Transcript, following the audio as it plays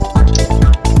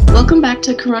Welcome back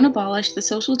to Coronabolish, the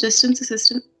social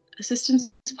assistance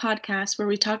podcast, where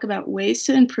we talk about ways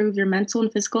to improve your mental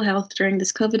and physical health during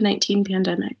this COVID-19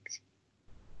 pandemic.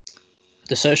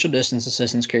 The social distance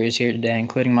assistance crew is here today,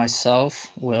 including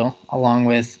myself, Will, along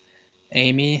with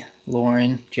Amy,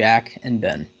 Lauren, Jack, and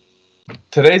Ben.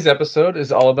 Today's episode is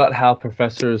all about how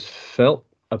professors felt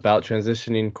about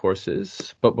transitioning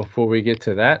courses. But before we get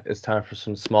to that, it's time for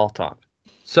some small talk.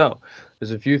 So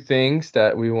there's a few things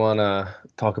that we want to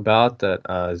talk about that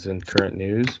is in current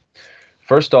news.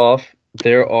 First off,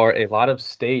 there are a lot of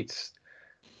states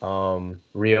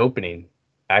reopening.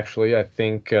 Actually, I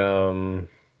think New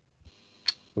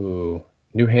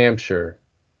Hampshire.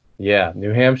 Yeah,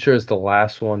 New Hampshire is the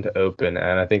last one to open,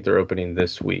 and I think they're opening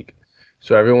this week.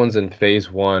 So everyone's in phase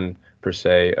one, per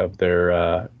se, of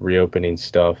their reopening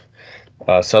stuff.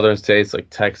 Southern states like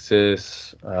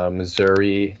Texas,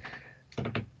 Missouri,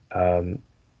 I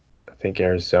think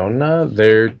Arizona,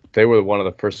 they were one of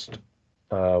the first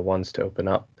ones to open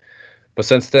up. But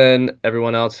since then,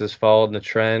 everyone else has followed the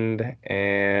trend,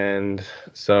 and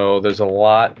so there's a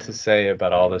lot to say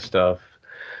about all this stuff.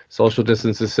 Social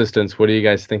distance assistance, what do you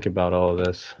guys think about all of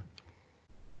this?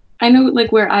 I know,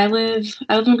 like, where I live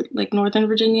in, like, Northern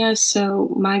Virginia,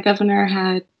 so my governor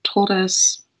had told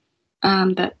us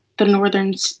that the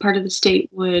northern part of the state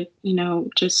would,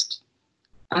 just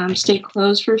stay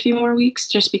closed for a few more weeks,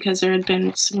 just because there had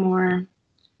been some more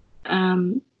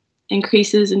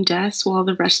increases in deaths while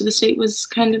the rest of the state was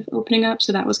kind of opening up.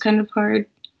 So that was kind of hard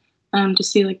to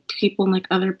see, like, people in, like,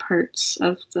 other parts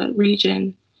of the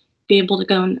region be able to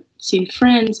go and see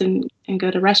friends and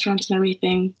go to restaurants and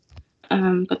everything.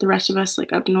 But the rest of us,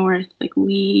 like, up north, like,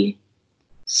 we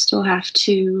still have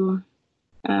to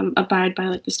abide by,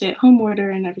 like, the stay-at-home order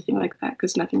and everything like that,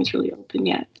 because nothing is really open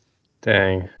yet.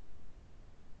 Dang.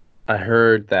 I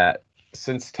heard that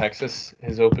since Texas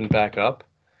has opened back up,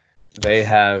 they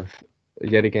have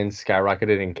yet again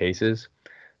skyrocketed in cases.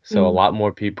 So a lot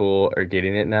more people are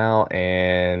getting it now,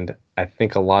 and I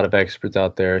think a lot of experts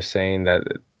out there are saying that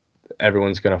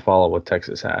everyone's going to follow what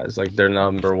Texas has. Like, they're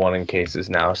number one in cases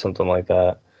now, something like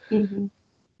that. Mm-hmm.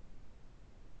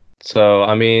 So,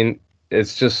 I mean,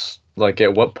 it's just like,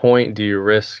 at what point do you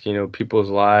risk, people's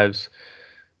lives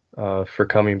for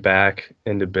coming back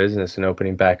into business and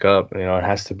opening back up? It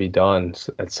has to be done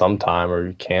at some time, or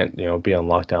you can't, be on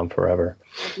lockdown forever.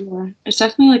 Yeah, it's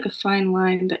definitely like a fine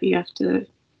line that you have to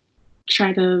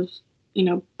try to,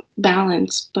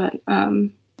 balance. But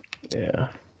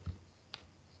yeah.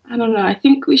 I don't know. I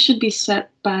think we should be set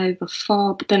by the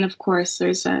fall, but then of course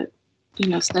there's that,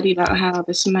 study about how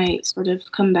this might sort of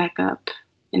come back up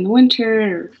in the winter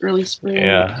or early spring.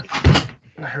 Yeah,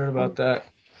 I heard about that.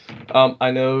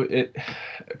 I know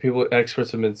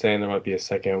experts have been saying there might be a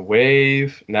second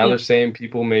wave. Now they're saying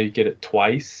people may get it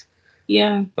twice.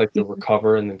 Yeah. Like, they'll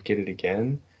recover and then get it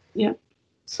again. Yep.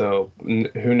 So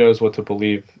who knows what to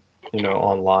believe,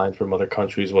 online from other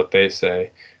countries, what they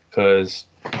say. Because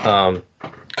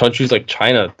countries like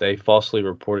China, they falsely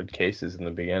reported cases in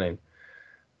the beginning.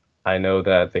 I know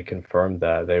that they confirmed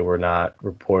that they were not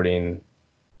reporting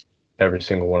every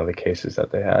single one of the cases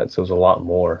that they had. So it was a lot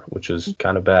more, which is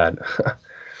kind of bad.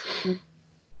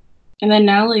 And then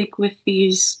now, like, with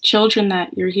these children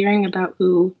that you're hearing about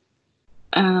who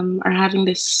are having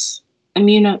this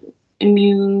immuno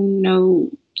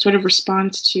sort of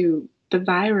response to the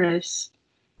virus,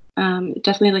 it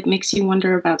definitely, like, makes you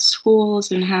wonder about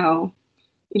schools and how,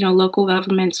 local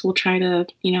governments will try to,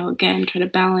 again, try to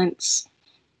balance,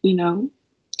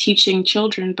 teaching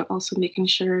children, but also making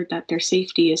sure that their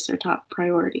safety is their top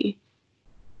priority.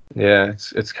 Yeah,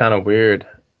 it's kind of weird.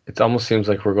 It almost seems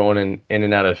like we're going in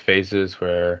and out of phases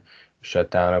where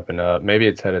shut down, open up. Maybe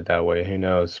it's headed that way. Who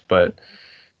knows? But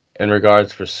in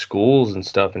regards for schools and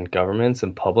stuff and governments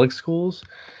and public schools,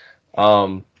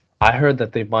 I heard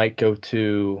that they might go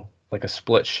to like a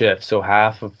split shift. So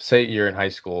say you're in high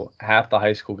school, half the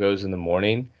high school goes in the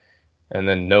morning and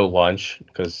then no lunch,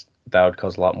 because that would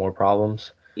cause a lot more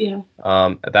problems. Yeah.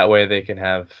 That way they can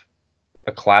have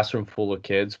a classroom full of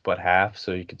kids, but half,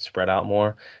 so you could spread out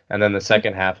more. And then the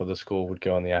second half of the school would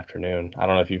go in the afternoon. I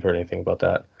don't know if you've heard anything about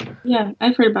that. Yeah,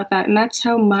 I've heard about that. And that's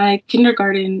how my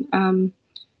kindergarten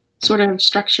sort of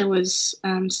structure was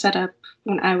set up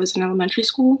when I was in elementary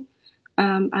school.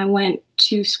 I went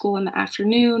to school in the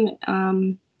afternoon.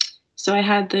 So I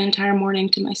had the entire morning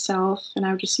to myself, and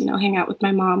I would just, hang out with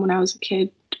my mom when I was a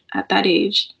kid at that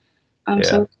age.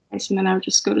 So and then I would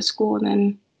just go to school and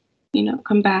then,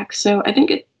 come back. So I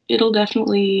think it'll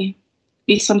definitely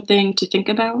be something to think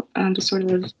about, to sort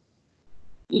of,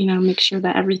 make sure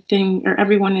that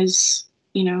everyone is,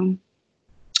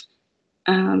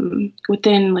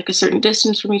 within like a certain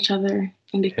distance from each other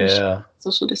and making sure Yeah.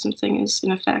 social distancing is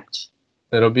in effect.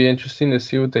 It'll be interesting to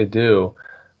see what they do.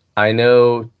 I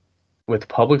know with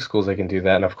public schools they can do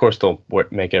that, and of course they'll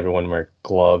make everyone wear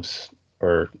gloves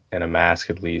or and a mask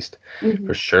at least Mm-hmm.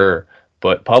 for sure.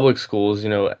 But public schools,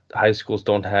 high schools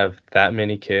don't have that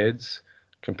many kids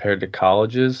compared to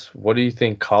colleges. What do you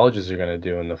think colleges are going to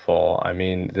do in the fall? I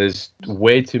mean, there's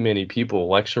way too many people.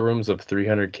 Lecture rooms of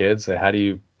 300 kids. How do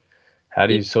you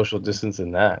social distance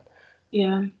in that?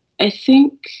 Yeah, I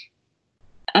think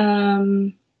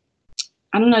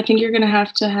I don't know. I think you're gonna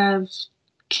have to have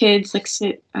kids like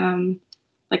sit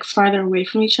like farther away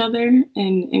from each other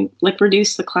and like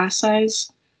reduce the class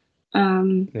size.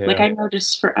 Like Yeah. I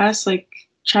noticed for us, like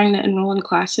trying to enroll in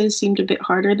classes seemed a bit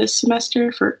harder this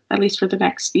semester for at least for the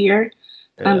next year.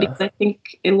 Yeah. Because I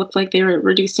think it looked like they were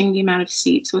reducing the amount of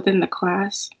seats within the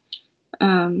class.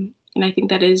 And I think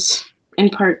that is in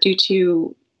part due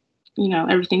to,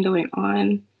 everything going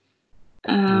on.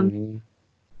 Mhm.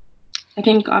 I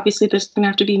think obviously there's going to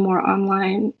have to be more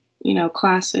online,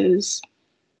 classes.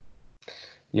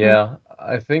 Yeah,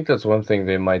 I think that's one thing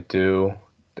they might do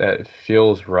that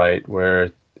feels right,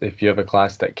 where if you have a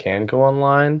class that can go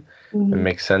online and Mhm.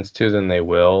 makes sense to, then they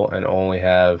will, and only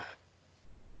have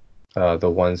the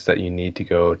ones that you need to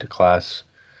go to class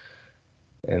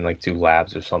and like do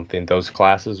labs or something. Those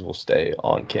classes will stay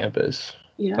on campus.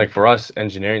 Yeah. Like for us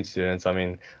engineering students, I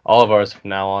mean, all of ours from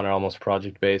now on are almost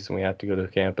project based, and we have to go to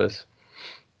campus.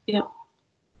 Yep.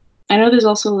 I know there's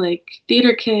also like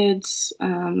theater kids,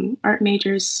 art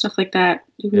majors, stuff like that.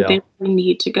 Yeah. They really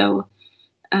need to go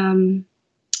um,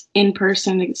 in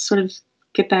person to sort of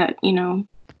get that,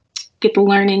 get the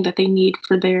learning that they need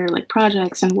for their like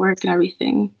projects and work and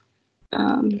everything.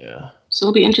 Yeah. So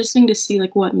it'll be interesting to see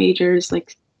like what majors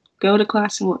like go to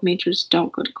class and what majors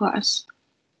don't go to class.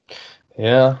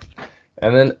 Yeah.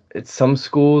 And then some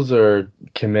schools are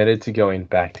committed to going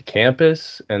back to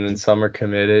campus, and then some are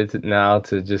committed now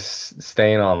to just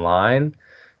staying online.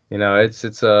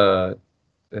 It's a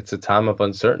time of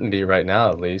uncertainty right now,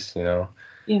 at least.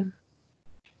 Yeah.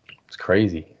 It's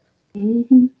crazy.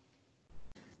 Mm-hmm.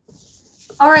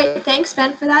 All right, thanks,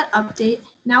 Ben, for that update.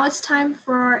 Now it's time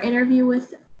for our interview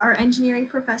with our engineering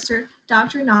professor,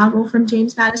 Dr. Noggle from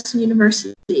James Madison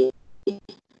University.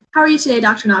 How are you today,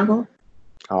 Dr. Noggle?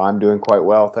 Oh, I'm doing quite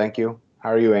well, thank you. How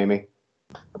are you, Amy?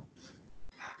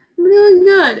 I'm doing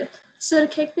good. So to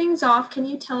kick things off, can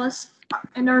you tell us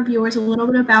and our viewers a little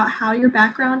bit about how your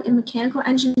background in mechanical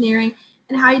engineering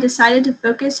and how you decided to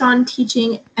focus on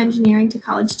teaching engineering to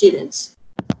college students?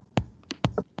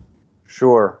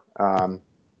 Sure.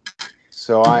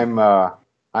 So I'm a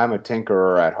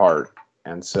tinkerer at heart,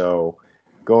 and so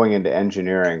going into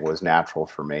engineering was natural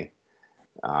for me.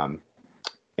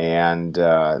 And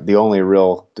the only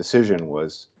real decision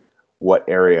was what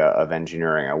area of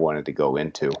engineering I wanted to go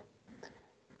into.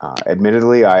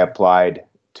 Admittedly, I applied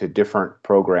to different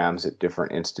programs at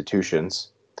different institutions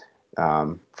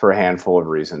for a handful of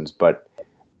reasons, but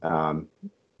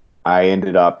I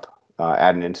ended up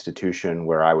at an institution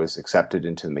where I was accepted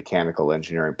into the mechanical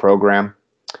engineering program,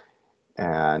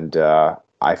 and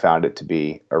I found it to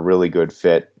be a really good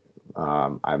fit.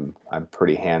 I'm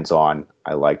pretty hands-on.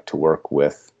 I like to work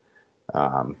with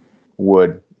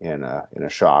wood in a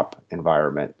shop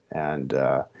environment, and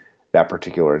that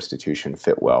particular institution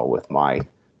fit well with my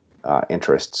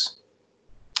interests.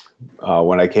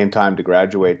 When I came time to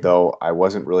graduate, though, I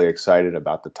wasn't really excited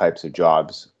about the types of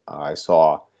jobs I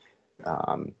saw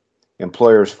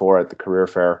employers for at the career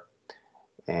fair.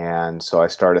 And so I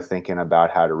started thinking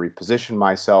about how to reposition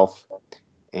myself,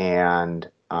 and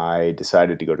I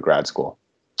decided to go to grad school.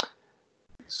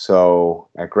 So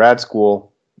at grad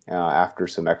school, after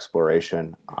some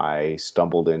exploration, I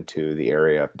stumbled into the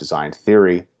area of design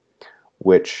theory,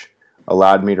 which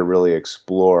allowed me to really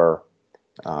explore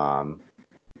the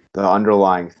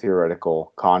underlying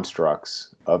theoretical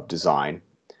constructs of design,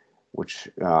 which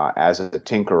as a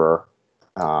tinkerer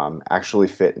actually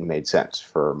fit and made sense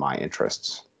for my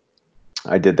interests.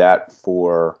 I did that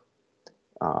for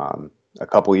a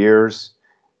couple years,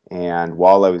 and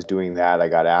while I was doing that, I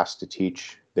got asked to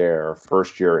teach their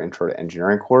first year Intro to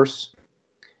Engineering course.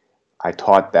 I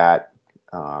taught that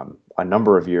a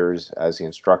number of years as the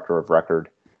instructor of record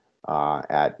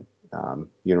at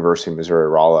University of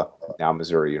Missouri-Rolla, now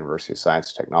Missouri University of Science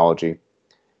and Technology,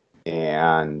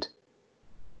 and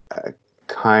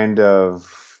kind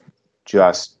of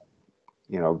just,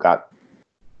 got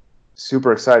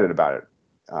super excited about it.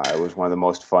 It was one of the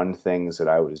most fun things that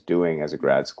I was doing as a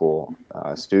grad school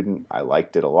student. I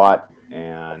liked it a lot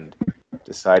and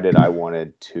decided I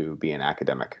wanted to be an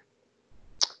academic.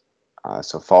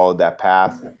 So followed that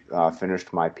path,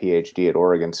 finished my PhD at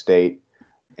Oregon State,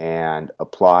 and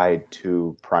applied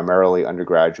to primarily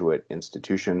undergraduate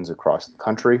institutions across the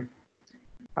country.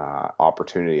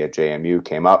 Opportunity at JMU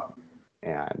came up,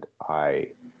 and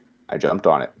I jumped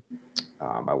on it.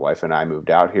 My wife and I moved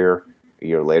out here. A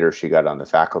year later, she got on the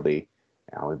faculty,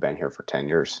 and we've been here for 10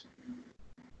 years.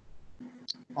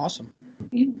 Awesome.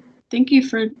 Thank you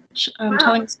for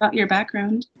telling us about your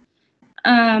background.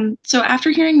 So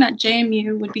after hearing that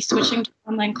JMU would be switching to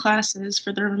online classes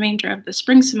for the remainder of the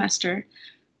spring semester,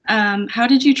 how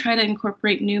did you try to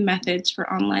incorporate new methods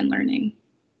for online learning?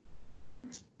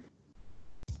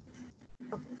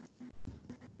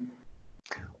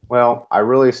 Well, I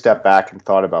really stepped back and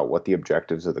thought about what the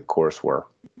objectives of the course were.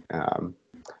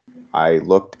 I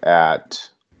looked at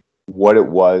what it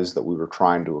was that we were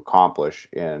trying to accomplish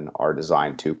in our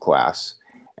Design 2 class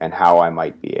and how I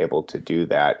might be able to do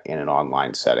that in an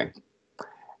online setting.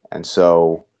 And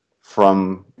so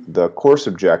from the course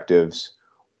objectives,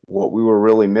 what we were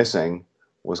really missing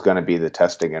was going to be the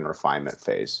testing and refinement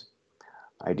phase.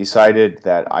 I decided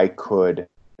that I could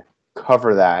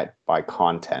cover that by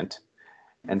content.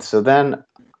 And so then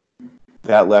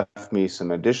that left me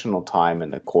some additional time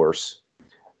in the course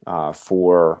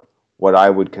for what I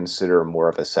would consider more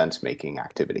of a sense-making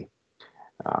activity.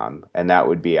 And that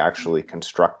would be actually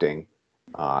constructing,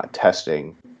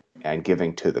 testing, and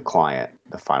giving to the client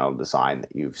the final design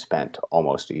that you've spent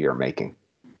almost a year making.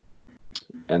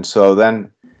 And so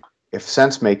then, if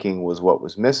sense-making was what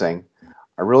was missing,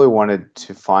 I really wanted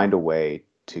to find a way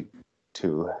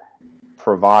to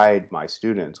provide my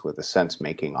students with a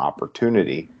sense-making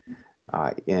opportunity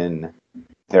in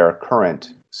their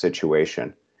current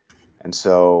situation. And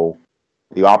so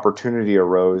the opportunity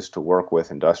arose to work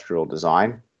with industrial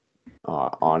design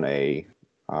on a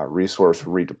resource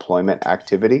redeployment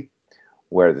activity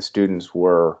where the students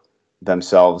were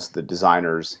themselves the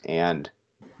designers and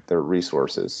their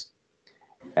resources.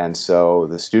 And so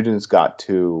the students got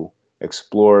to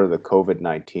explore the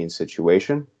COVID-19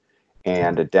 situation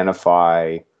and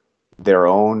identify their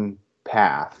own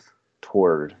path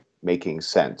toward making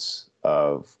sense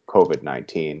of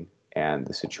COVID-19 and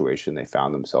the situation they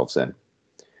found themselves in.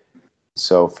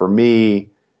 So for me,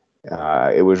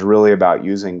 it was really about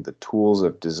using the tools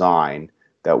of design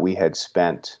that we had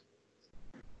spent,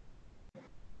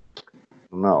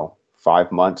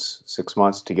 5 months, 6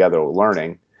 months together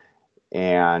learning,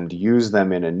 and use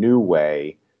them in a new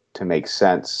way to make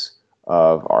sense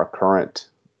of our current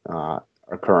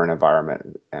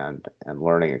environment and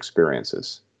learning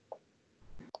experiences.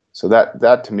 So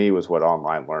that to me was what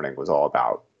online learning was all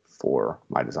about for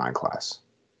my design class.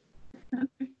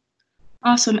 Okay.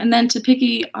 Awesome. And then to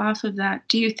piggy off of that,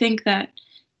 do you think that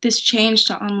this change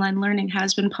to online learning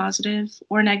has been positive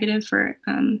or negative for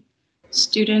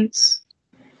students?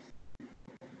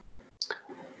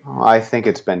 I think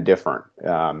it's been different.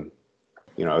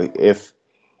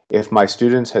 If my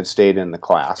students had stayed in the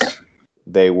class,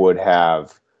 they would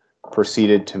have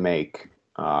proceeded to make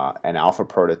an alpha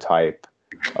prototype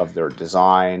of their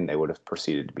design. They would have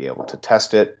proceeded to be able to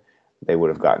test it. They would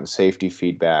have gotten safety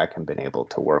feedback and been able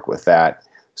to work with that.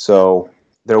 So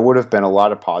there would have been a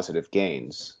lot of positive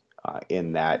gains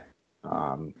in that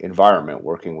environment,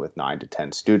 working with 9 to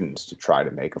 10 students to try to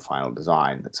make a final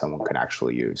design that someone could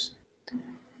actually use.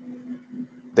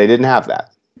 They didn't have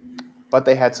that, but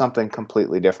they had something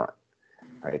completely different,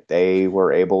 right? They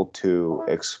were able to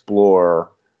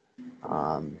explore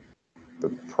the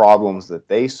problems that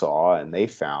they saw and they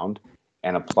found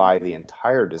and apply the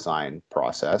entire design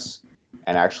process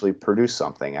and actually produce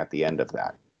something at the end of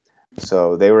that.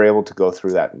 So they were able to go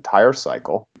through that entire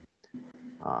cycle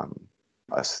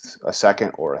a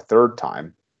second or a third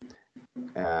time.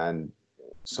 And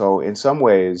so in some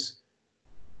ways,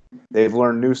 they've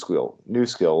learned new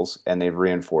skills and they've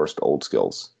reinforced old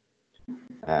skills.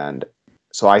 And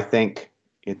so I think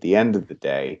at the end of the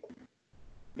day,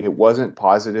 it wasn't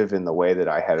positive in the way that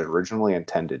I had originally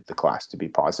intended the class to be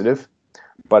positive,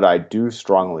 but I do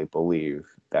strongly believe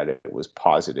that it was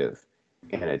positive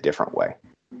in a different way.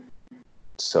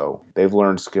 So they've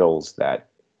learned skills that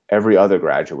every other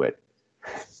graduate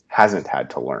hasn't had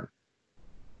to learn.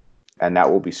 And that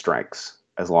will be strengths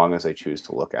as long as they choose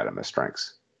to look at them as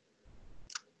strengths.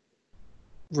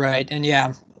 Right. And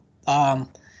yeah,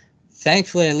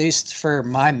 thankfully, at least for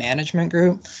my management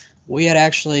group, we had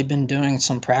actually been doing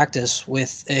some practice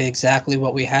with exactly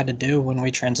what we had to do when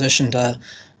we transitioned to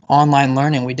online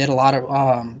learning. We did a lot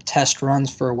of test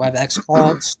runs for WebEx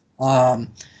calls,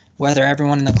 whether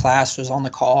everyone in the class was on the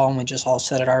call and we just all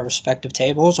sat at our respective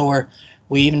tables, or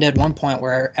we even did one point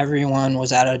where everyone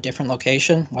was at a different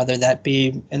location, whether that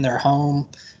be in their home,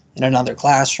 in another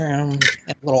classroom, in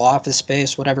a little office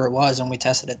space, whatever it was, and we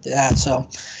tested it through that. So,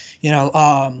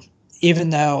 even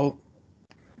though,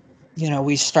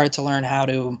 we started to learn how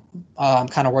to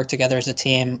kind of work together as a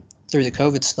team through the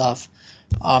COVID stuff,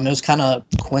 it was kind of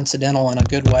coincidental in a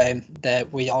good way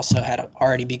that we also had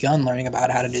already begun learning about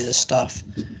how to do this stuff.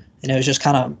 And it was just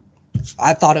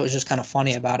I thought it was just kind of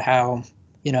funny about how,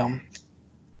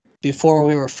 before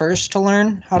we were first to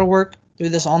learn how to work through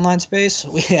this online space,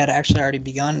 we had actually already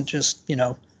begun just,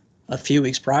 a few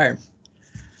weeks prior.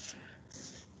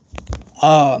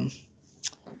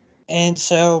 And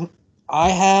so I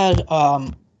had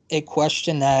a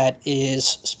question that is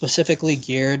specifically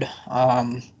geared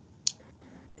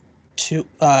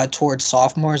towards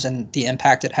sophomores and the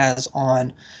impact it has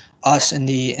on us in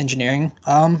the engineering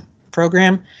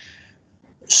program.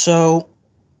 So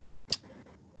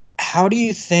how do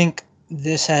you think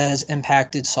this has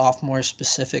impacted sophomores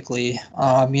specifically?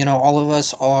 All of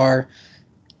us are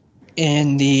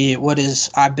in what is,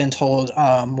 I've been told,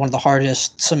 one of the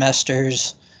hardest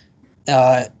semesters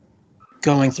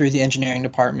going through the engineering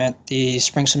department, the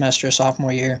spring semester of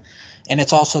sophomore year. And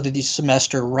it's also the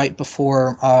semester right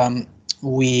before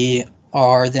we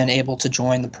are then able to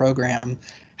join the program.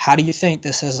 How do you think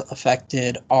this has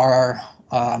affected our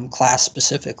class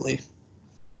specifically?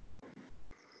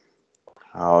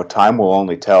 Oh, time will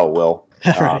only tell, Will.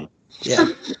 Right. Yeah.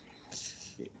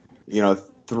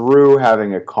 Through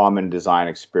having a common design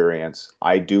experience,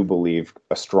 I do believe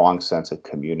a strong sense of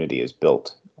community is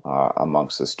built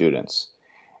amongst the students.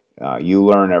 You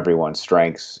learn everyone's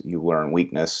strengths, you learn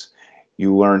weakness,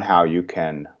 you learn how you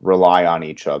can rely on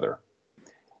each other.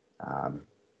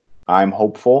 I'm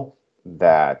hopeful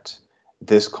that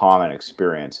this common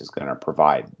experience is going to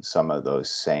provide some of those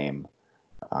same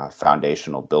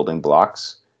foundational building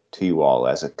blocks to you all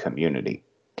as a community.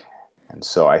 And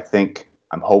so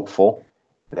I'm hopeful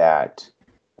that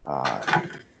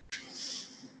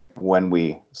when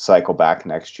we cycle back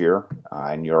next year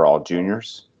and you're all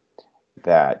juniors,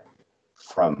 that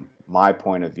from my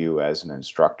point of view as an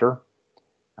instructor,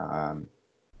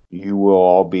 you will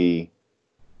all be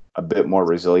a bit more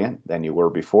resilient than you were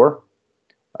before,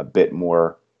 a bit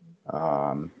more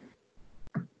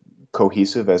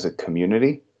cohesive as a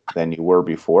community than you were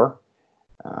before.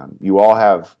 You all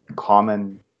have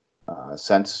common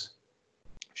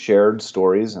shared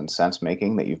stories and sense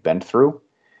making that you've been through.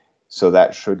 So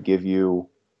that should give you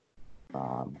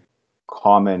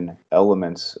common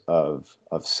elements of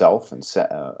self and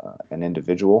an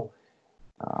individual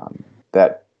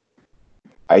that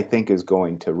I think is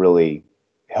going to really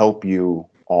help you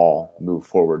all move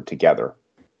forward together.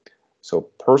 So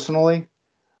personally,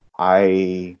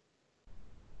 I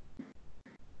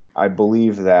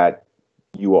believe that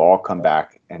you will all come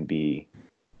back and be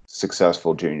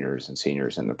successful juniors and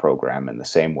seniors in the program in the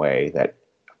same way that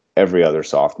every other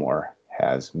sophomore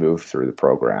has moved through the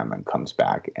program and comes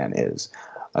back and is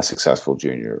a successful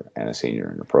junior and a senior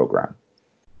in the program.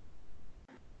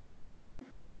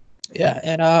 Yeah,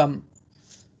 and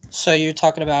so you're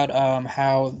talking about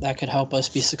how that could help us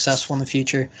be successful in the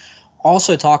future.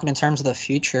 Also talking in terms of the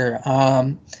future,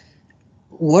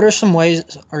 what are some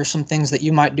ways or some things that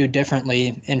you might do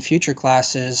differently in future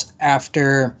classes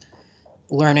after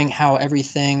learning how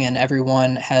everything and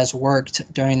everyone has worked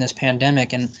during this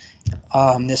pandemic and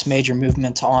this major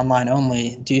movement to online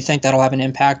only? Do you think that'll have an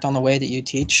impact on the way that you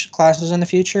teach classes in the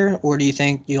future, or do you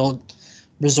think you'll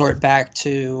resort back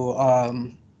to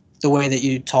the way that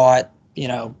you taught,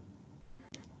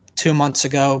 2 months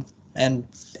ago and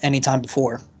any time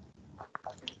before?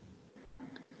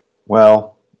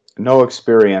 Well, no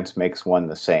experience makes one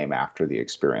the same after the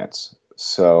experience.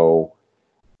 So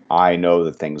I know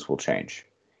that things will change.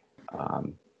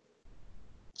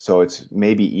 So it's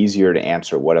maybe easier to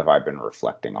answer what have I been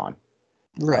reflecting on.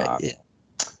 Right. Yeah.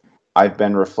 I've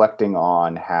been reflecting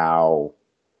on how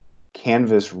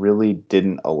Canvas really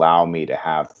didn't allow me to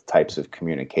have the types of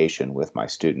communication with my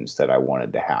students that I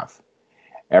wanted to have.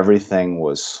 Everything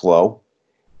was slow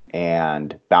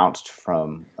and bounced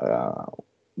from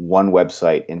one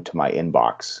website into my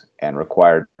inbox and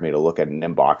required me to look at an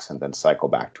inbox and then cycle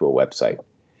back to a website.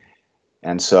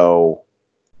 And so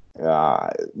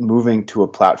moving to a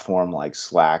platform like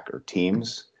Slack or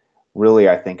Teams really,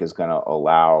 I think, is going to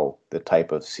allow the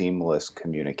type of seamless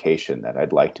communication that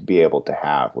I'd like to be able to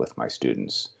have with my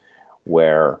students,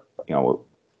 where,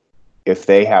 if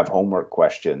they have homework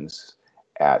questions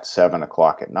at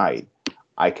 7:00 at night,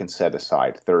 I can set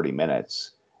aside 30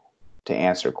 minutes to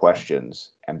answer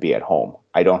questions and be at home.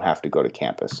 I don't have to go to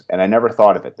campus. And I never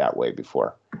thought of it that way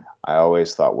before. I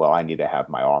always thought, well, I need to have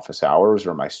my office hours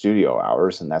or my studio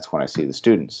hours, and that's when I see the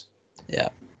students. Yeah.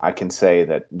 I can say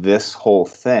that this whole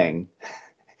thing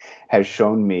has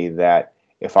shown me that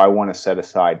if I want to set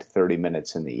aside 30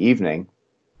 minutes in the evening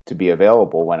to be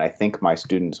available when I think my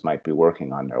students might be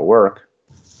working on their work,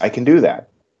 I can do that.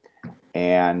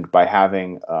 And by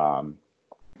having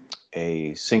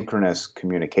a synchronous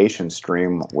communication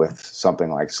stream with something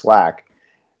like Slack,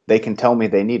 they can tell me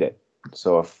they need it.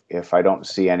 So if I don't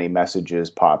see any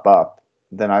messages pop up,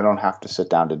 then I don't have to sit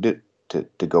down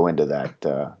to go into that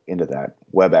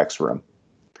WebEx room.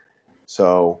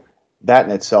 So that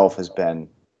in itself has been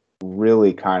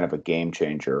really kind of a game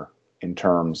changer in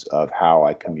terms of how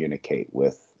I communicate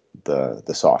with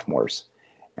the sophomores.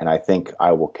 And I think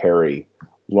I will carry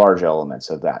large elements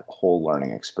of that whole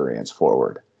learning experience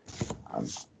forward.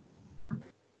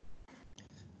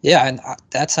 Yeah, and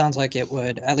that sounds like it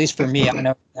would, at least for me, I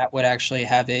know that would actually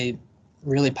have a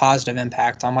really positive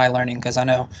impact on my learning, because I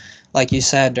know, like you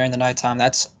said, during the nighttime,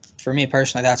 that's, for me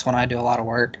personally, that's when I do a lot of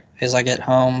work, is I get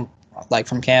home like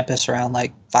from campus around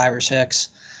like 5 or 6,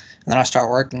 and then I start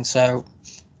working. So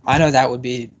I know that would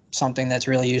be something that's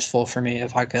really useful for me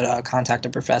if I could contact a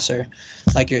professor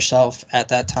like yourself at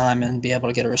that time and be able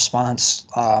to get a response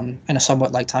in a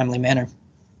somewhat like timely manner.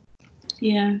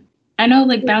 Yeah. I know,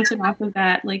 like, bouncing off of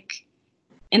that, like,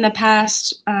 in the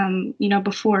past,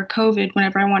 before COVID,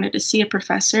 whenever I wanted to see a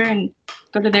professor and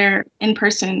go to their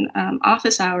in-person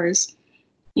office hours,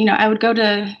 I would go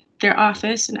to their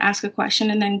office and ask a question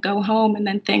and then go home and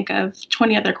then think of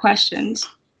 20 other questions.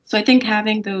 So I think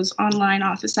having those online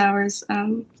office hours,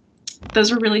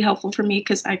 those were really helpful for me,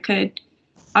 because I could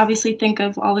obviously think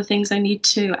of all the things I need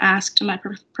to ask to my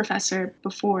professor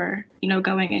before,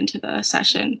 going into the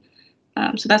session.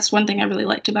 So that's one thing I really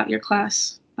liked about your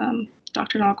class,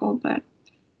 Dr. Noggle. But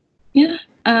yeah,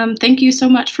 thank you so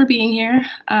much for being here.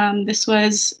 This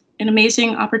was an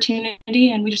amazing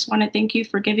opportunity, and we just want to thank you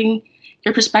for giving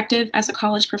your perspective as a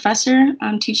college professor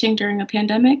teaching during a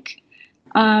pandemic.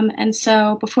 And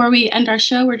so before we end our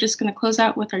show, we're just going to close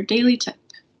out with our daily tip.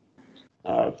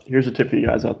 Here's a tip for you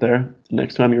guys out there.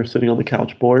 Next time you're sitting on the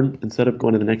couch bored, instead of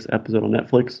going to the next episode on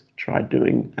Netflix, try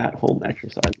doing at-home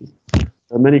exercises.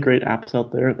 There are many great apps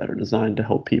out there that are designed to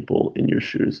help people in your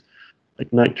shoes,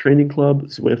 like Nike Training Club,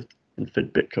 Zwift, and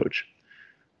Fitbit Coach.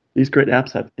 These great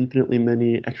apps have infinitely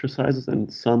many exercises,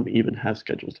 and some even have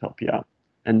schedules to help you out.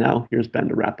 And now, here's Ben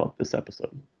to wrap up this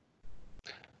episode.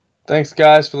 Thanks,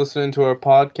 guys, for listening to our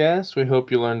podcast. We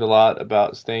hope you learned a lot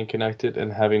about staying connected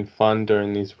and having fun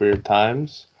during these weird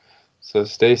times. So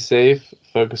stay safe,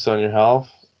 focus on your health,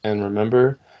 and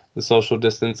remember, the social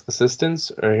distance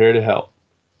assistants are here to help.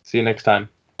 See you next time.